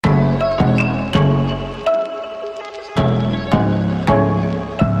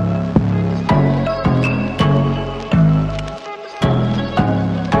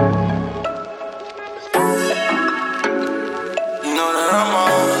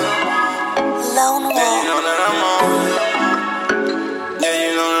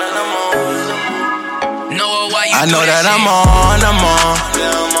I know that I'm on.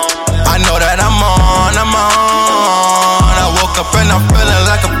 I know that I'm on. I woke up and I'm feeling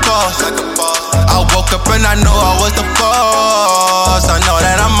like a boss. I woke up and I know I was the boss. I know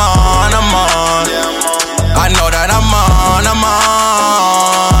that I'm on. I know that I'm on.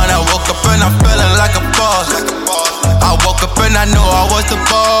 I woke up and I'm feeling like a boss. I woke up and I know I was the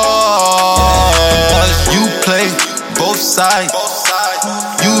boss. You play both sides.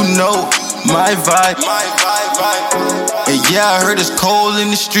 You know my vibe. And yeah, I heard it's cold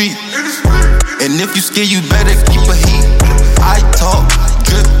in the street. And if you scared, you better keep a heat. I talk,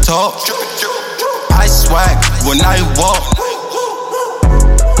 drip talk. I swag when I walk.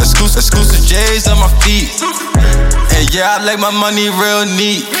 Exclusive J's on my feet. And yeah, I like my money real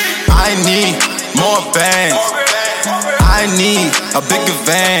neat. I need more bands. I need a bigger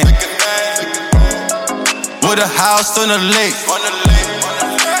van. With a house on the lake.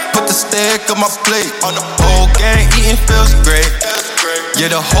 Put the steak on my plate. The whole gang eating feels great. Yeah,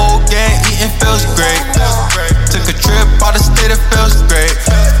 the whole gang eating feels great. Took a trip out of state, it feels great.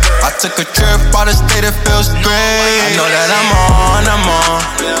 I took a trip out of state, it feels great. I know that I'm on.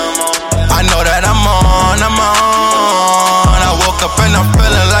 I know that I'm on. I woke up and I'm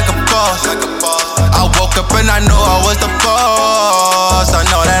feeling like a boss. I woke up and I know I was the boss. I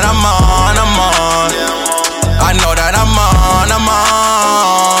know that I'm on. I know that I'm on.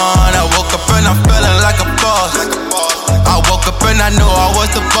 I woke up and I'm feeling like a boss. I woke up and I knew I was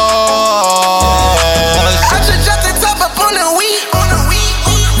the boss. I just dropped the top up on the weed.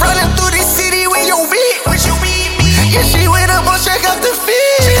 Running through this city with your beat. Yeah, she with a ball, check out the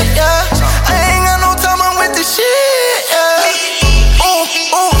feet. Yeah, I ain't got no time, I'm with the shit. Yeah.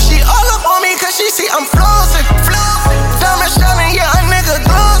 Ooh, she all up on me cause she see I'm flossing. Diamond shining, yeah, a nigga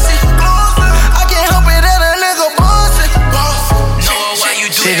glossy. I can't help it that a nigga bossy.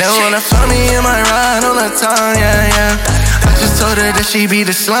 She don't wanna find me in my ride on the tongue, yeah. I just told her that she be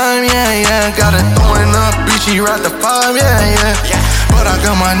the slime, yeah. Got her throwing up, bitch, she ride the 5, yeah. But I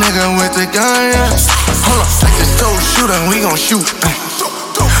got my nigga with the gun, yeah. Hold up, like this toe shooter, we gon' shoot.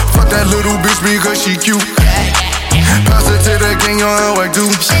 Fuck that little bitch because she cute. Pass it to the gang, you know how I do.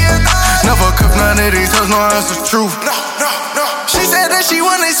 Never cuff none of these hoes, no, that's the truth. No. She said that she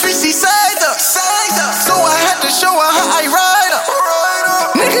wanted sweet side up. So I had to show her how I ride up.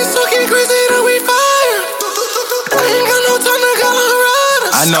 Niggas talking crazy that we fire. I ain't got no time to call her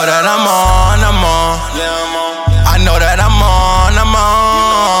riders. I know that I'm on.